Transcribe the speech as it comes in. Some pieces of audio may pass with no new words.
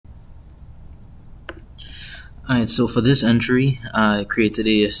Alright, so for this entry, I created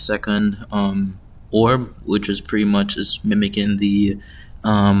a second orb, which is pretty much just mimicking the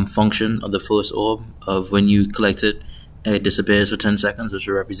function of the first orb of when you collect it, it disappears for 10 seconds, which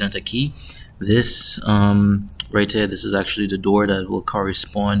will represent a key. This right here, this is actually the door that will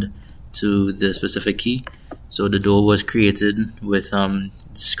correspond to the specific key. So the door was created with the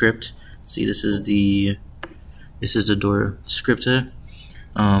script. See, this is the door script here.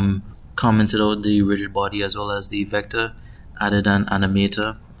 Commented out the rigid body as well as the vector, added an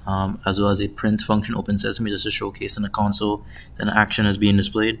animator, as well as a print function, open sesame, just to showcase in the console that an action is being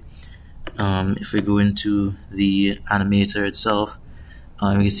displayed. If we go into the animator itself, you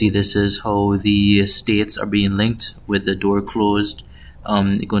can see this is how the states are being linked with the door closed.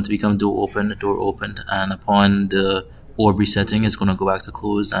 It's going to become door opened, and upon the orb resetting, it's going to go back to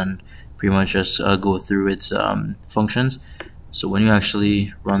closed and pretty much just go through its functions. So when you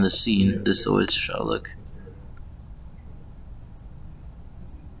actually run the scene, this is how it shall look.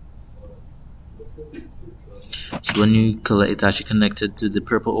 So when you collect, it's actually connected to the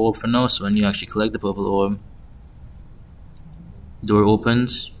purple orb for now. So when you actually collect the purple orb, door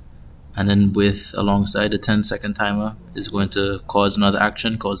opens, and then with alongside the 10-second timer is going to cause another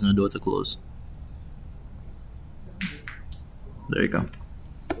action, causing the door to close. There you go.